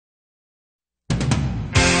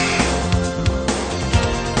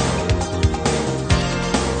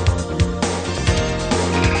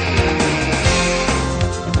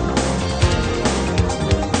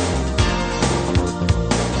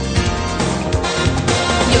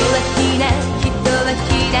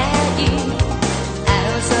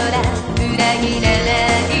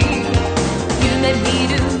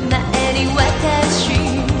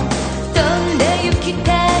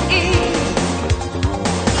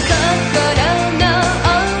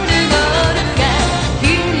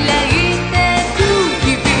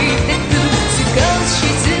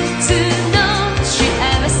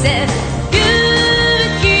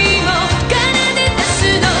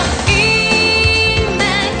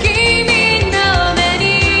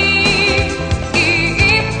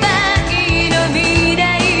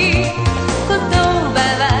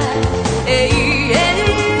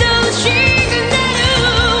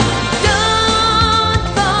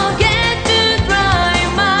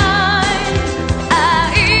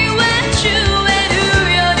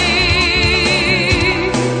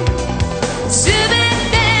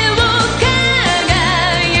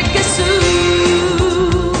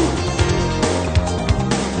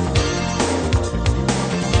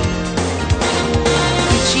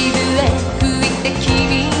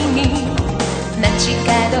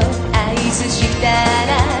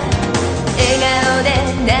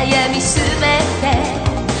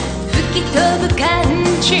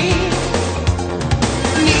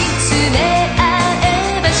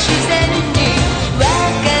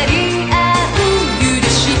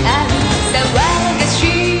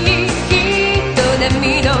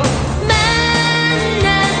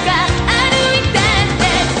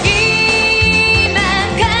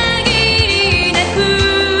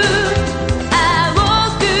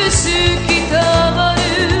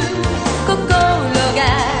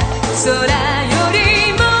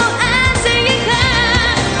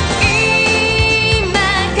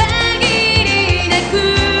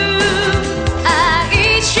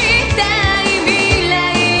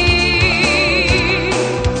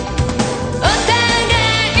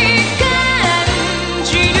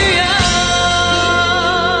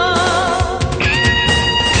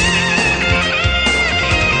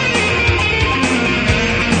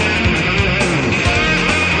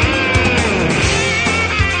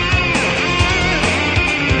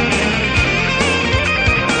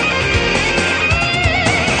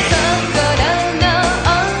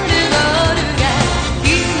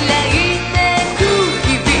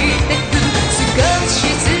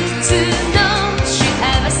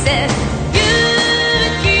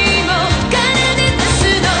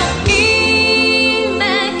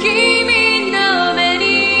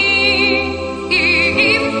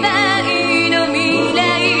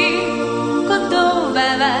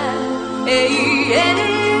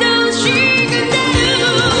突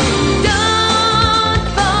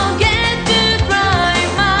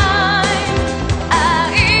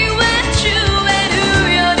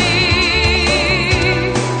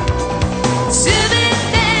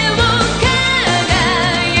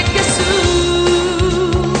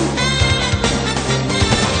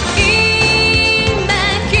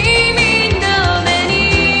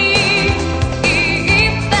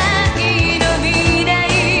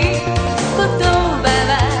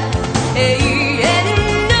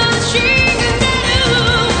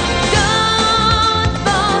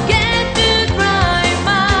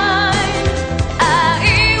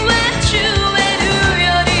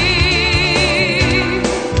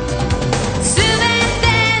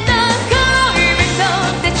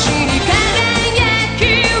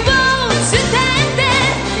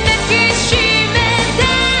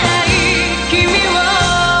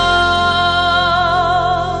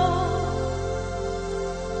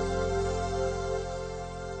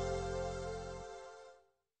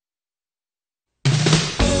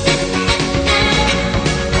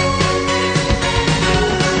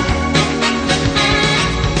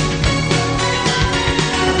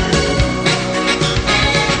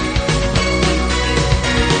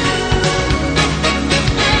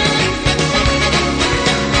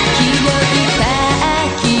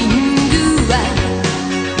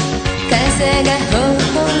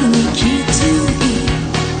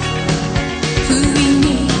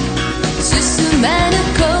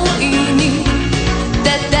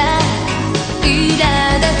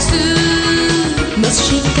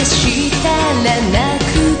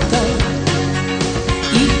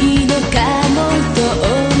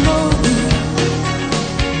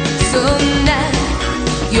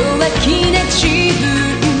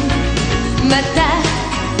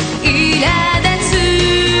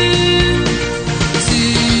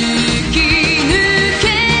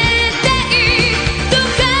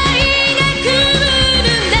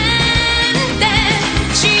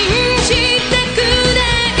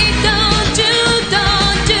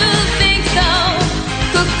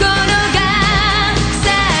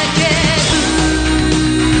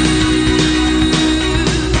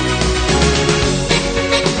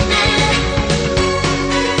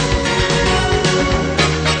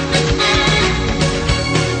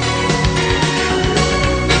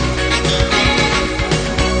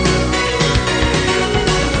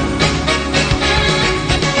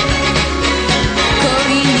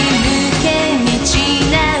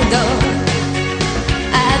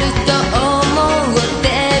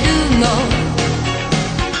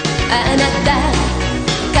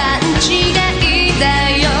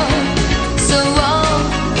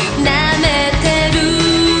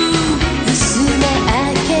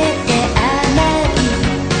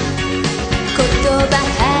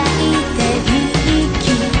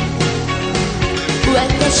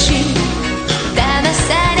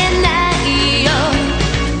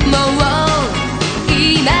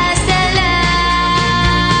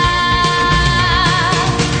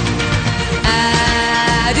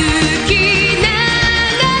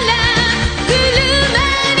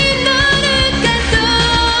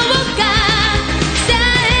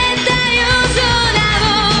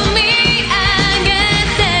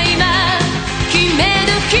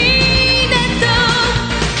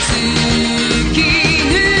き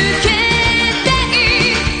抜け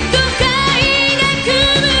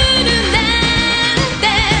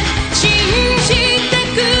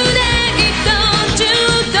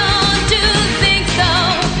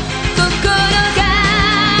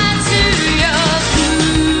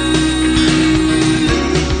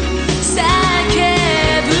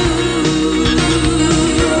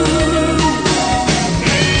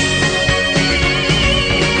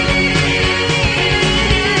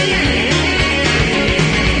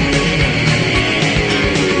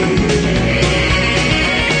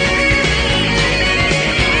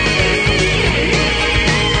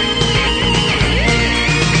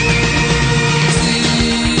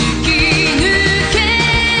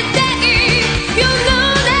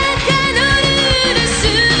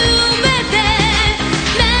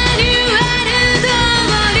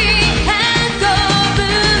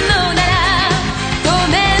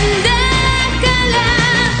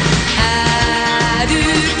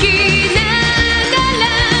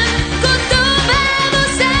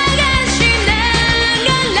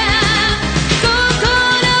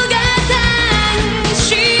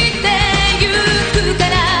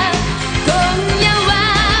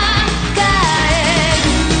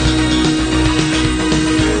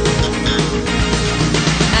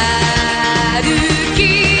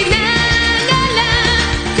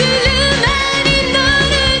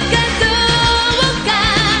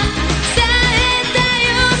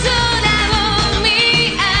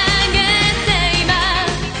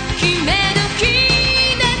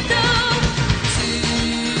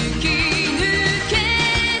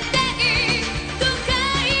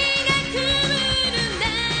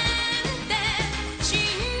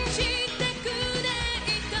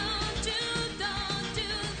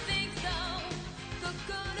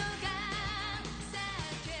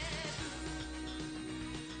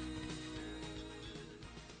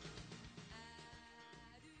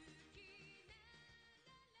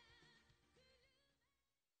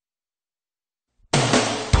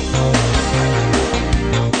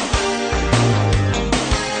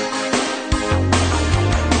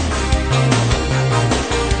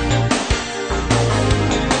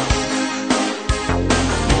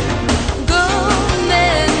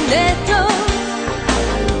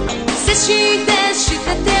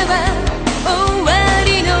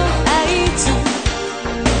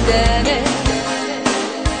だね。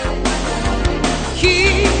一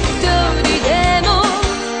人でも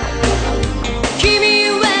君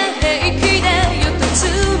は平気だよと冷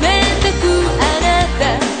たくあなた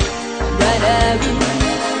笑う。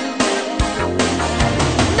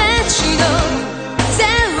街のざ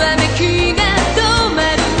わめきが止ま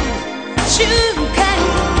る瞬間、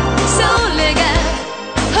それが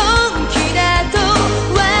本気だと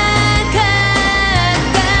わかっ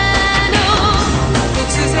たの。突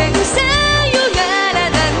然さよなら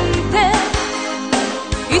なんて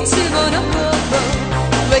いつものこと、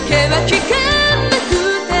わけは聞かなく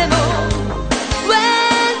てもわ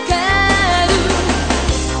かる。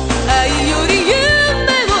愛より夢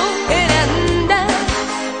を選んだ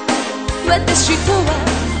私とは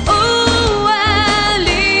終わり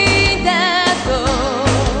だと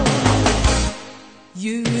言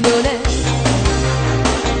うのね。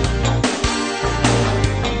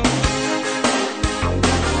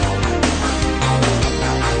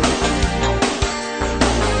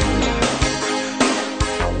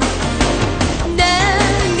流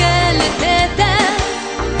れてた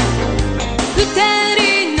二人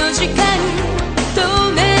の時間止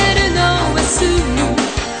めるのはすぐ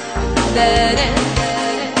だね。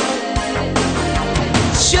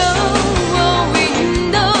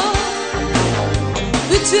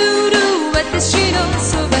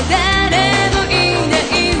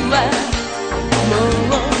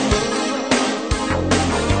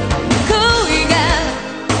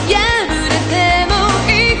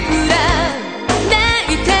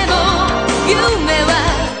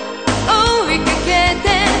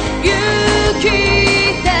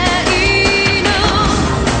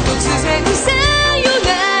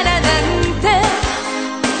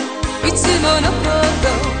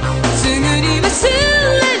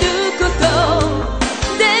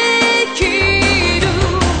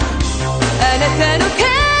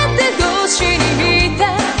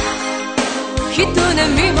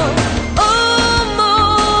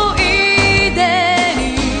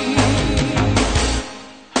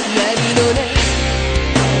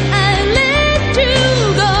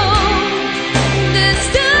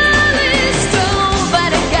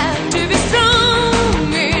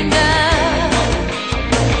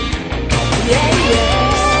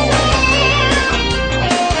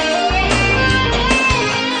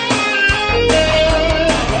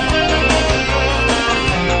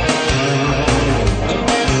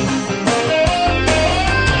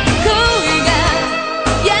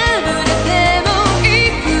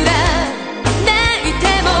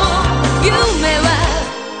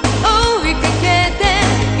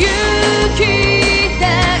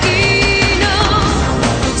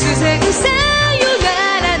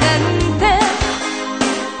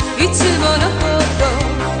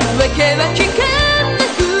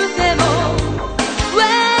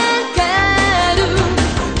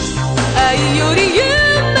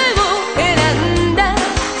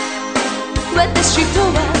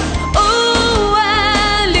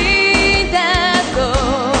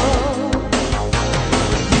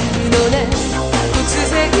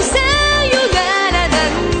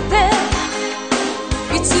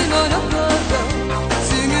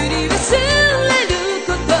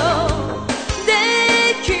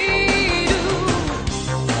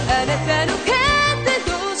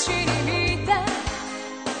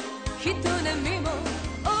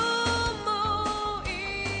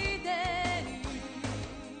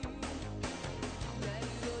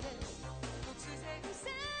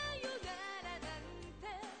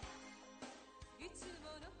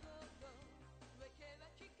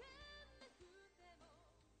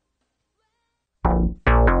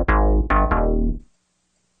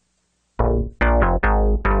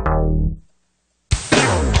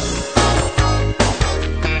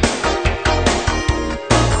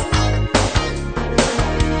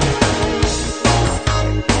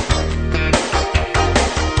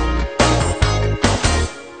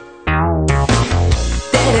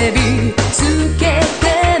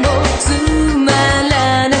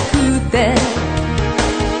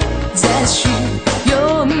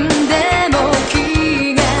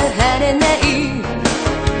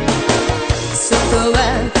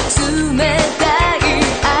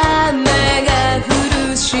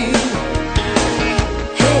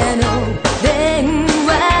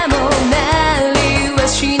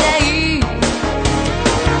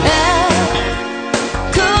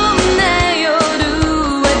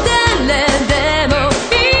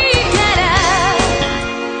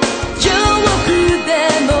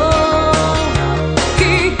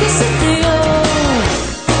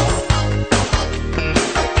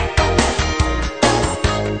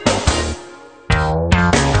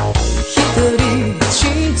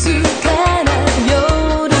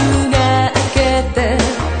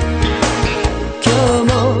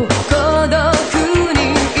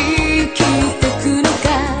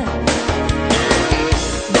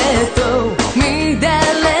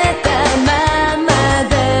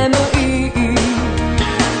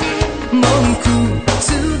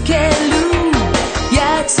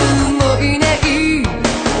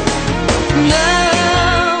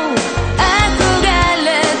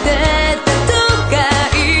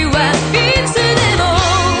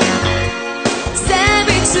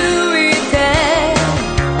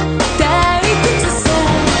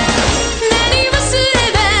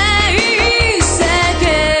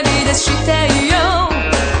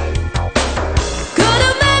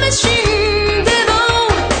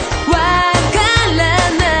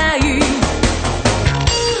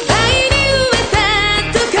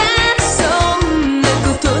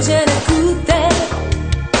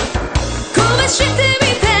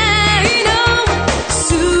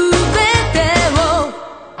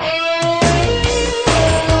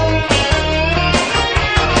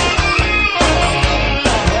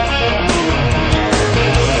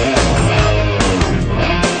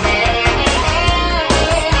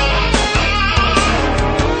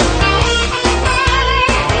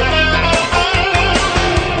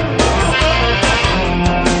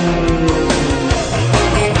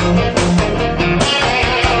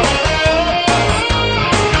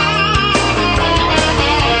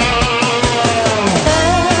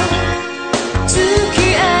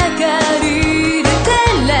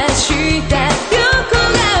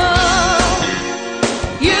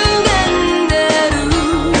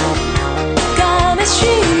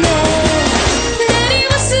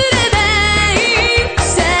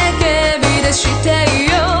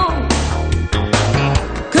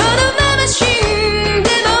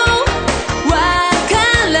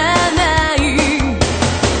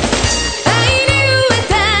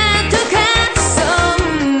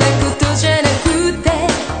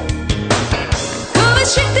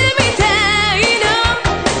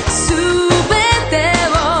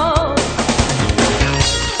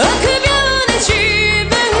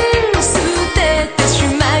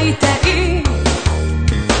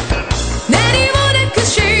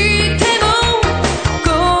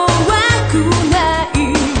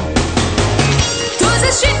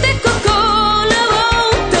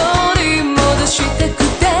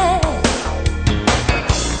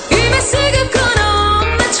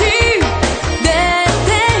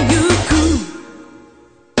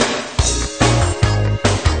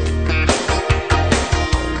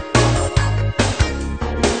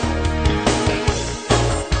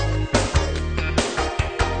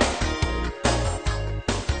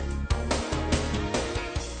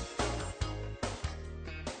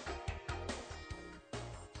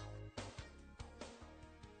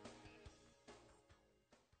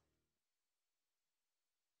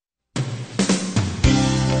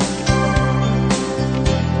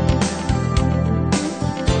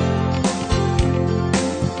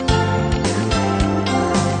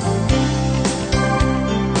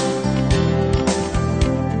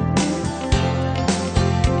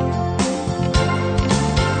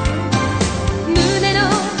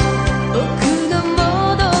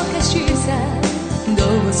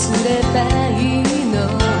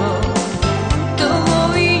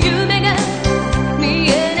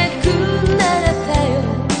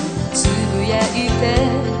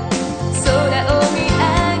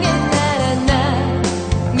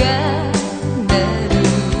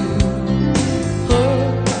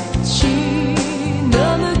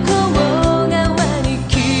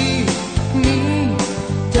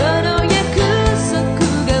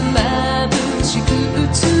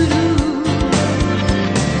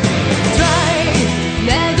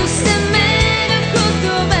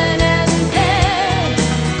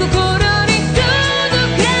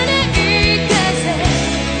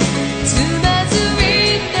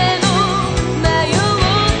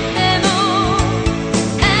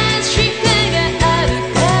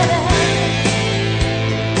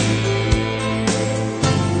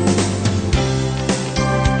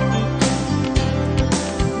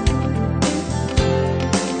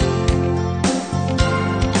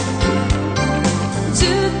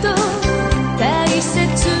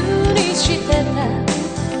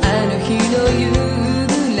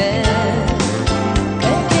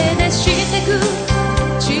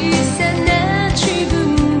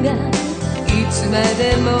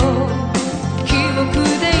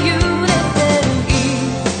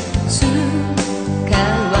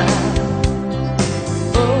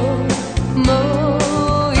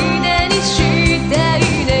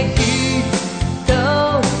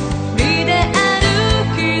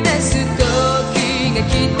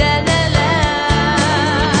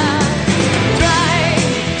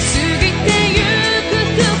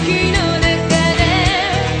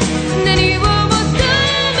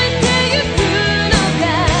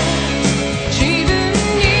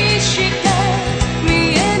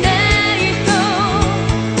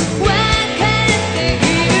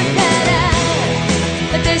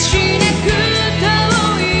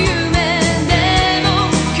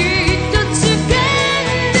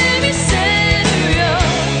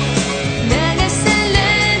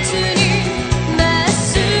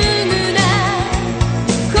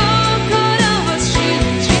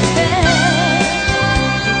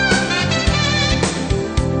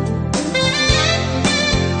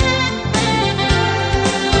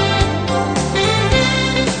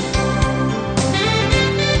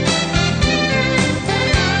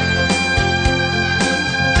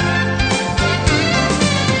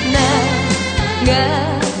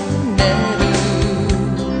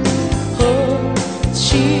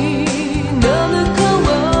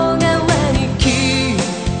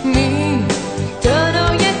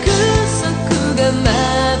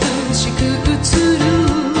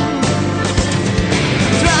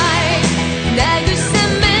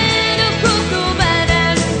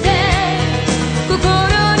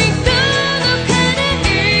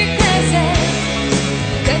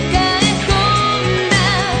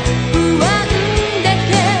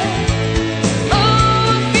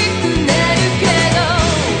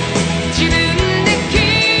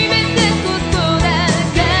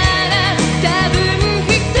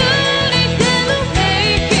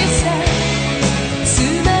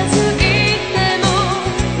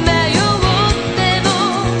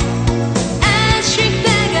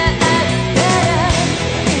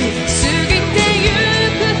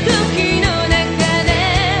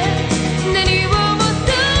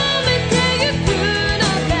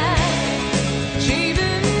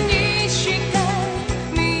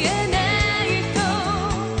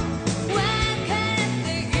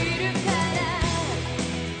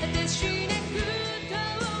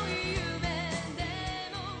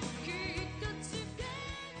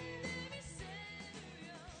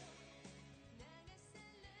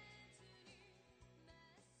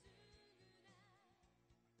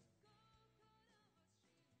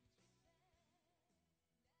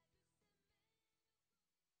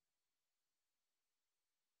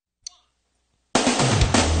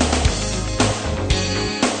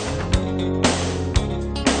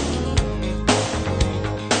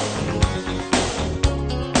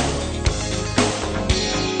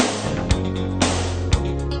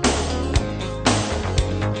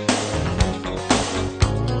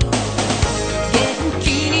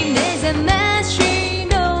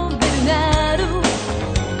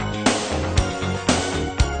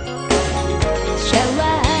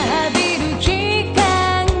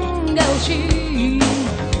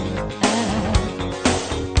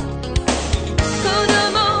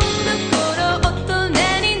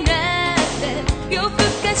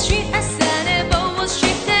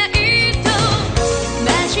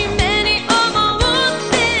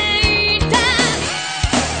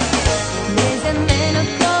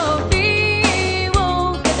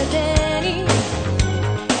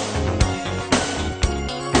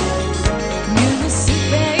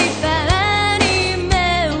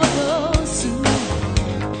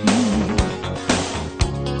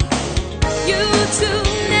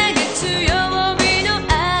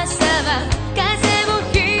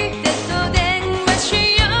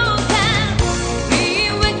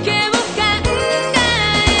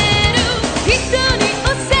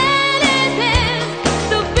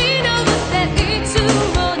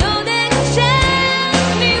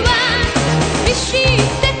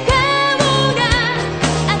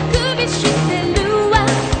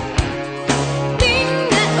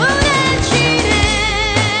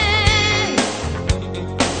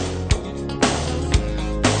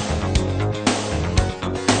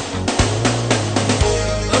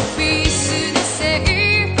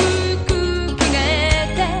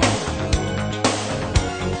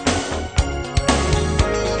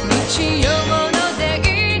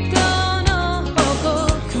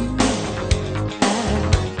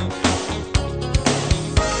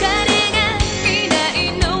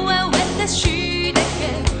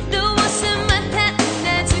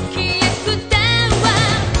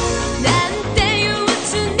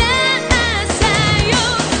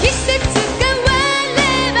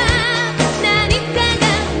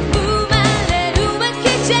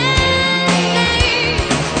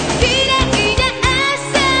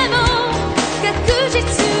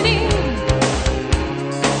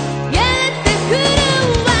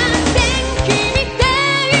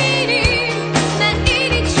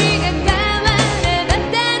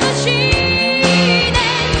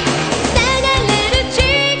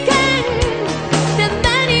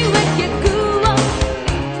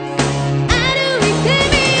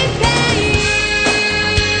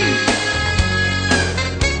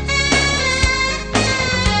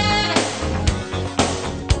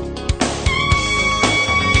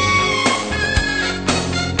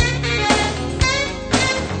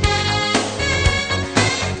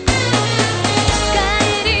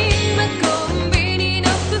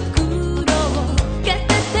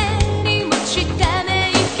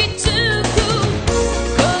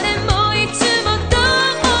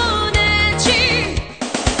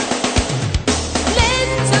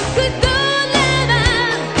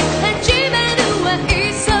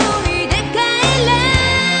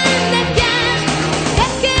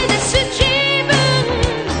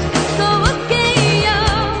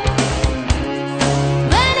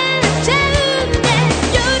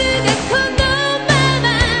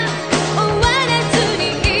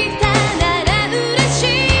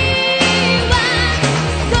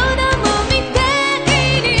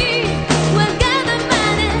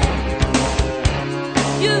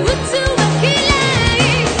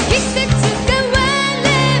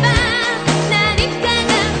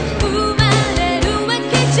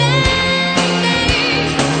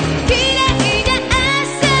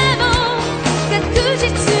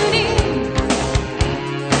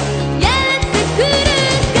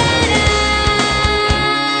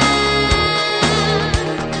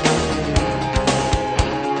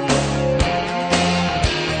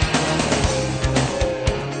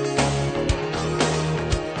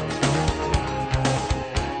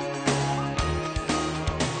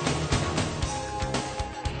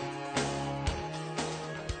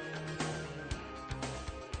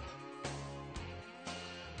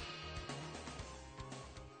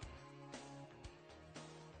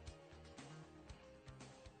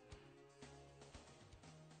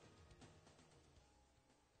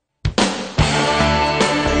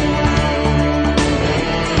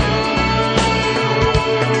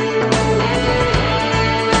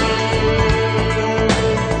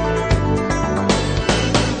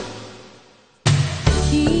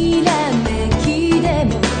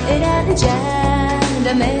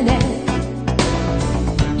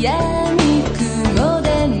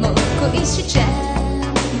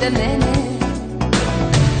ダメね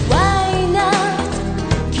Why not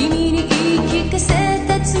君に言い聞かせ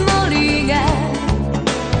たつもりが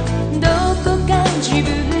どこか自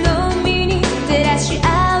分の身に照らし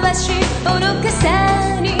合わし愚か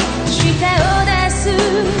さに舌を出す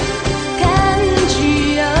感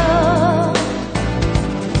じよ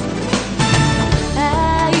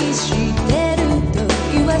愛してると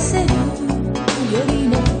言わせるより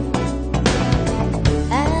も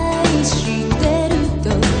愛してると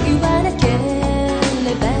言わなけれ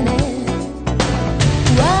ばね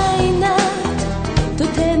Why not と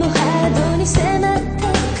てもハードに迫って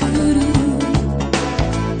くる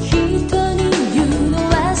人に言うの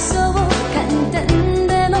はそう簡単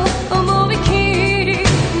でも思い切り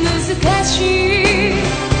難しい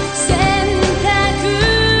選択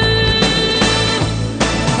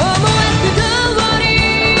思惑通り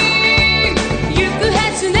行くは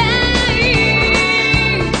ずない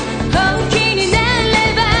本気になれ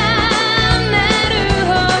ばなる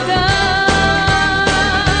ほど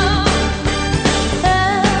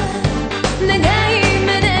長い目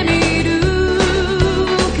で見る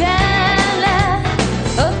から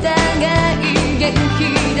お互い元気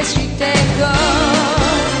出してこう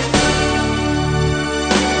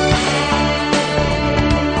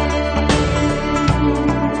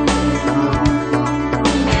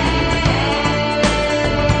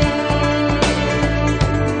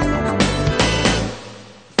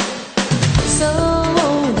相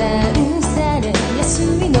談され休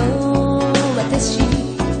みの私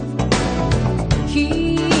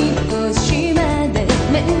引っ越しまで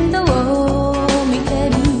面倒を見て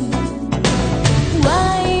る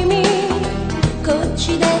Why me こっ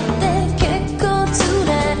ちだって結構辛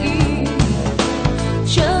い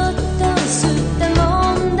ちょっと吸ったも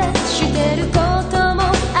んだしてることも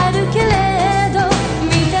あるけれど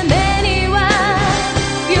見た目には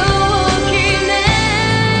陽気ね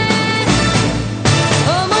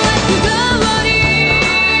思惑通り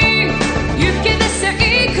行けば最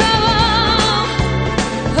高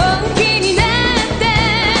本気になって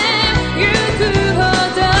ゆくほ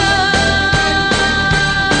ど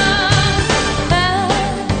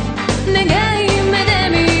長い目で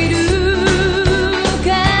見るか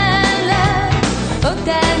らお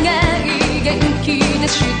互い元気出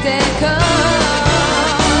してこう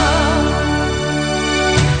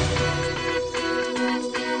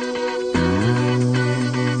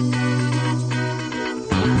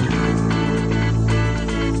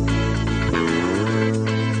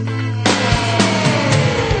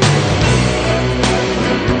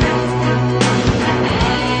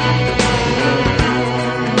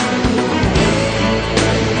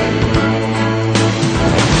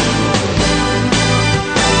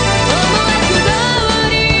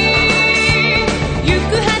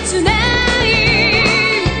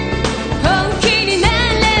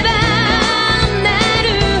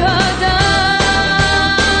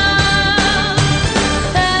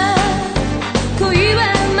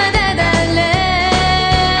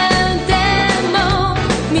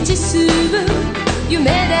夢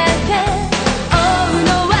だけ追うの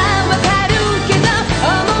はわかるけど思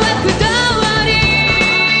惑通り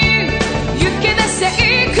行けば最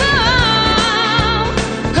高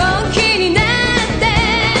本気になって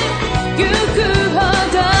ゆくほ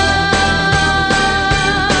ど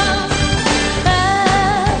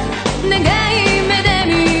長い目で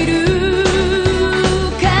見る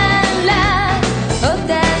からお互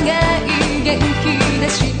い元気出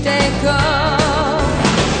してこう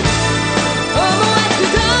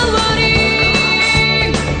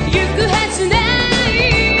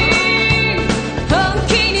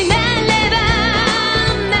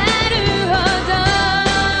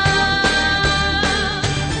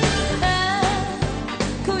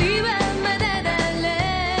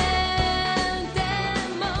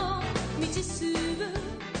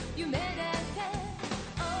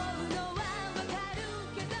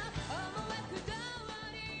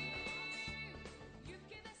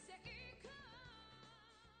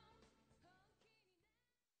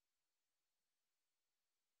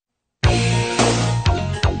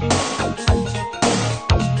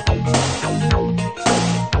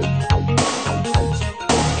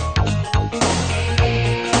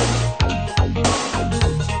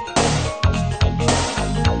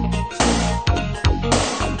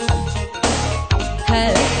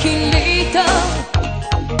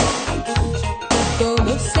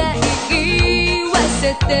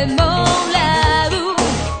てもらう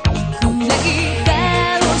暗い顔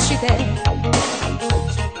して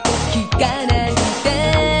聞かないで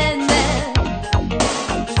ね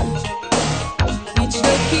一度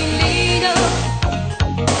きりの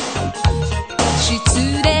失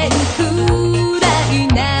恋くらい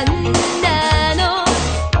な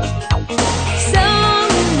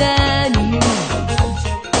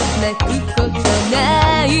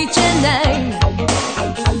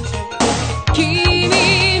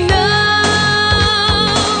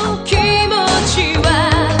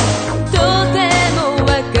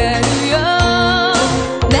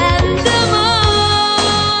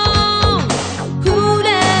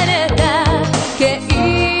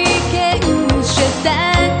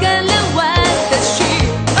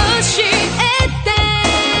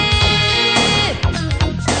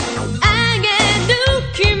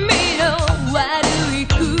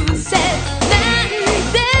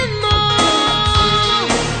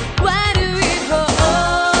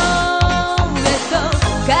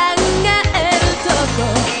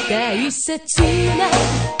切な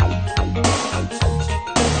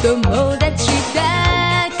友達だ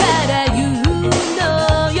から言うの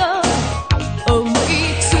よ。思い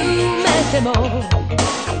詰めても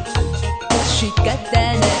仕方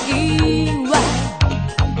ないわ。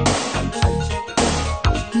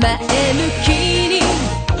前向きに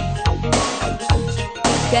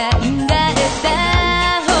考えた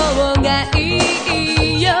方がい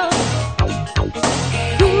いよ。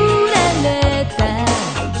振られた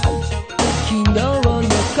昨日の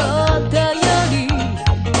ことより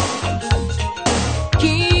君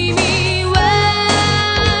は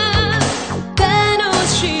楽し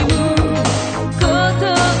むこと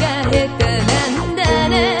が下手なんだ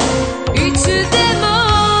ね。いつでも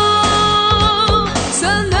そ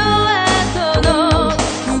の後の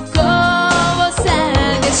不幸を探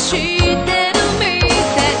してるみ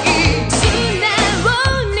たい。素直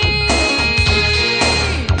に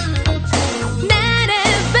なれ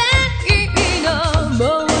ばいいの。も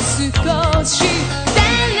う少し誰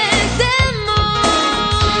でも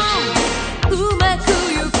うまく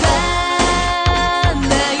ゆか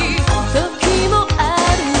ない時もあ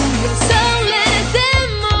るよ。それで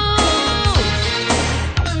も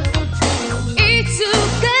いつ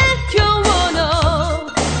か今日の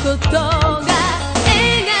ことが笑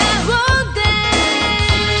顔で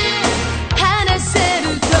話せる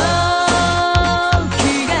時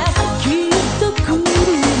がきっと来る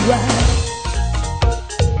わ。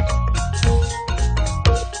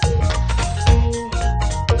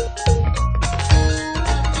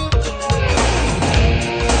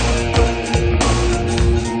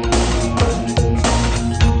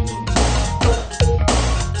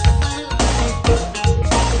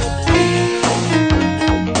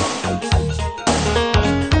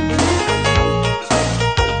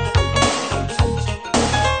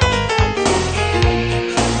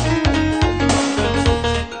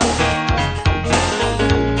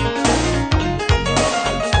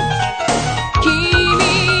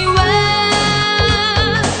君は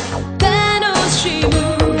楽しむ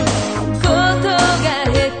ことが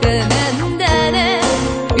下手なんだね。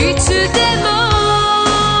いつでも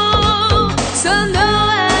その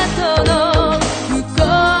後の不幸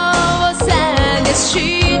を探し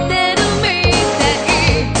てるみたい。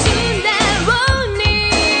素直に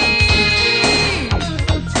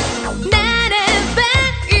なれば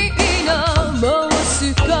いいの。もう少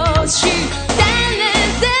し誰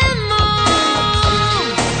でも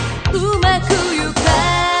うまくゆか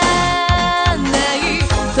ない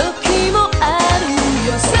時もあるよ。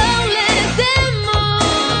それでも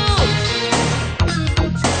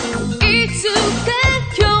いつか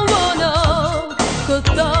今日のこ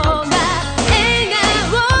とが笑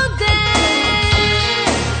顔で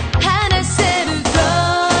話せる時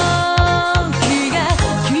が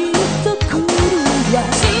きっと来るわ。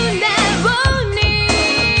素直に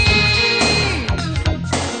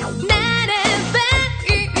なればい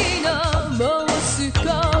いの。もう少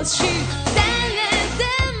し誰で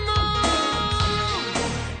も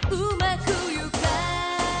うまくゆか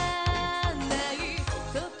ない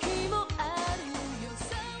時もあるよ。そ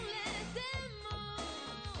れでも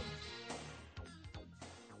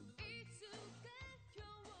いつか今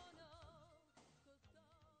日の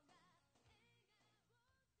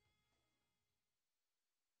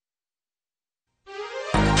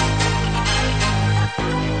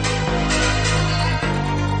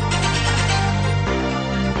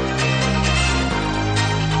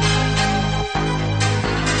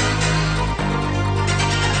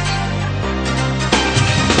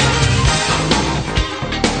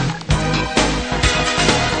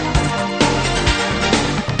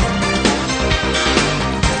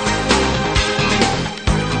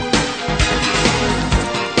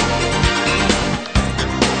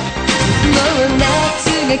もう夏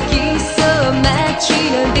が来そう。街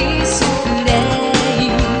のディスプレ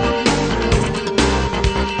イ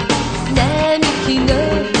並木の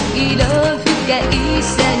色深い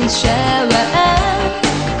サンシャワー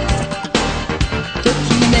とき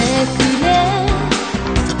めくね。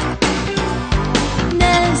な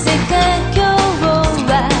ぜか今日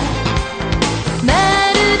はま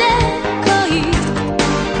るで恋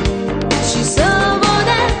しそうな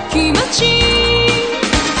気持ち。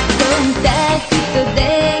コンタクトで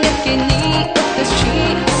やけに落とし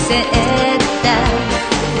せた。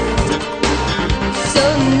そ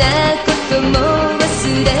んなことも忘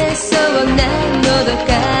れそうなのどか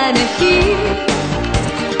な日。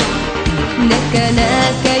なかな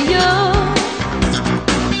かよ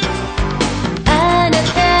あな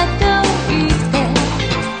たといて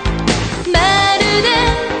まるで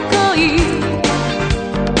恋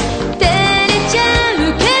照れちゃう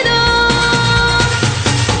けど。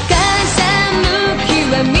風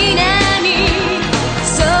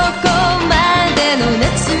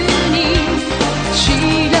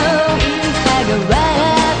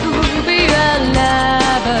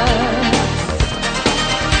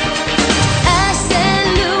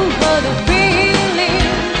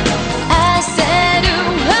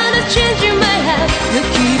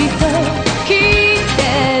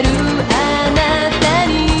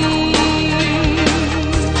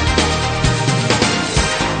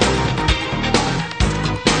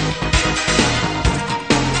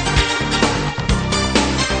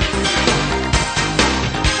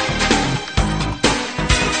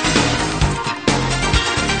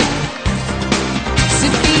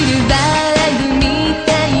バライブみた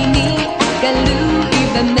いに明るい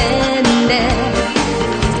場面で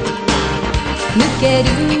抜ける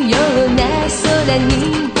ような空に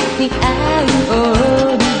似合うオー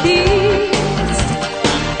ルディーズ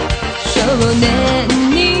少年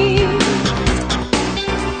に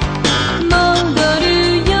戻る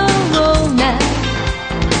ような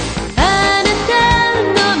あなた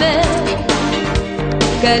の目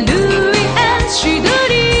軽い足取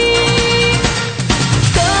り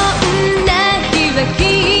こんな日はき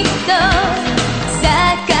っと逆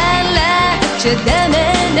らっちゃダメ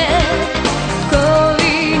ね恋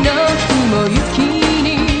の雲行きに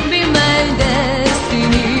Be my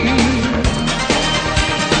destiny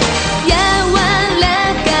柔ら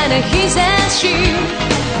かな日差し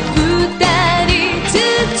二人包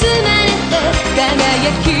まれて輝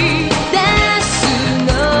き出すの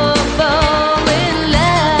Fall in love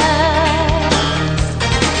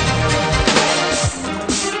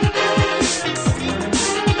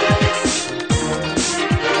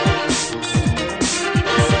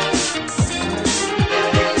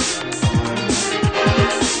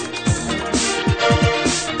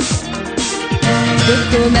ど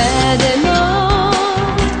こまでも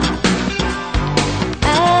歩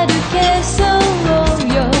けそう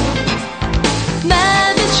よ眩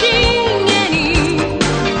しげに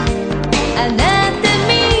あなた見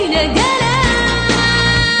ながら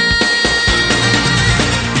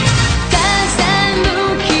風向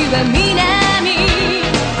きは南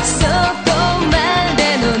そこまで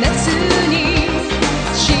の夏に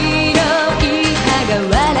白い葉が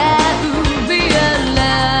笑う Be a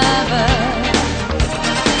lover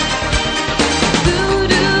フ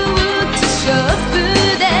ルーツショップ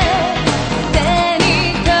で手に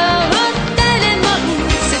取ったレモン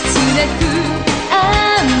切なく甘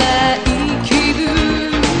い気分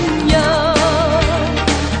よ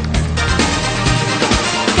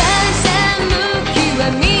風向きは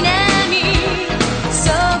南そ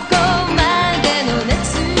こまでの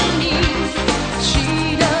夏に白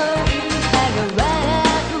い葉が笑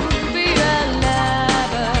う Be a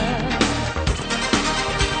lover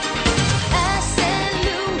I said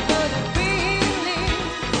you for the feeling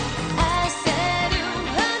I said you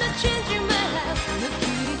how to change my life ぬき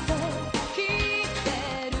りと聞いて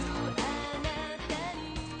るあなたに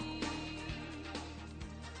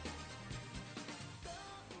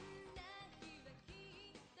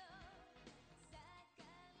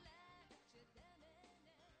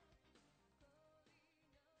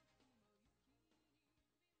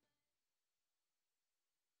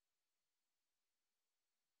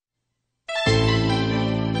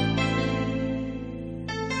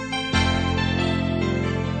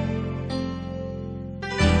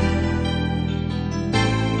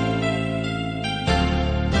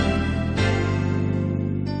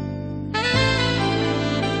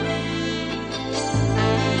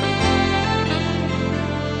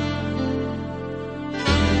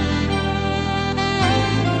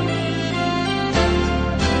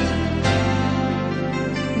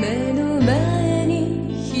目の前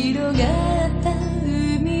に広がった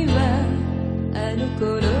海はあの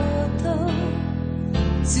頃と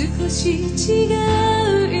少し違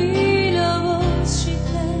う色をして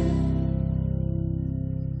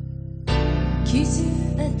傷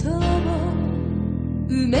跡を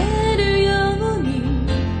埋めるように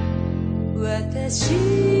私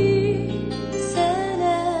さ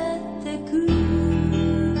らってく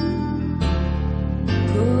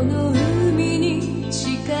この海に誓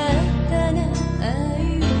ったな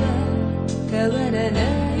愛は変わらな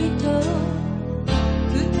いと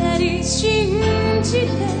二人信じて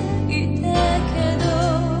いたけど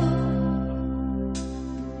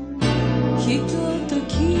ひとと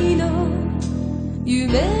きの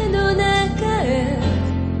夢の中へ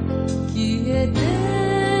消えて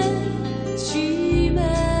しまっ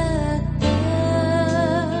た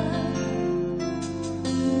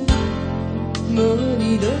もう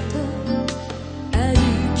二度と歩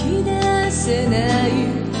き出せない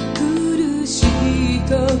苦しい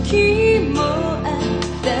時もあ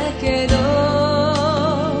ったけど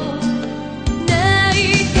泣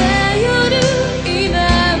いた夜今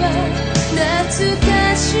は懐か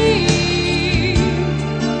しい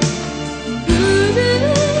震え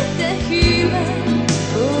た日は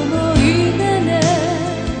思い出ね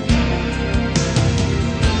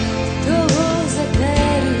遠ざか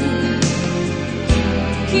る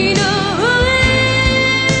昨日へ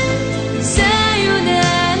さよな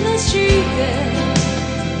らして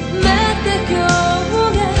また今日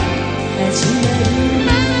が始まる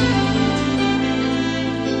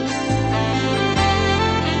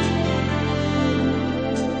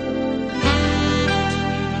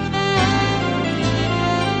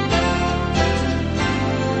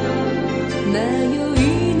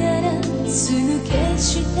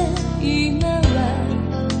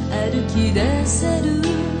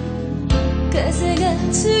風が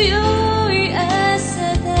強い朝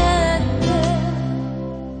だって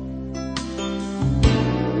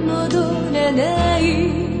戻らない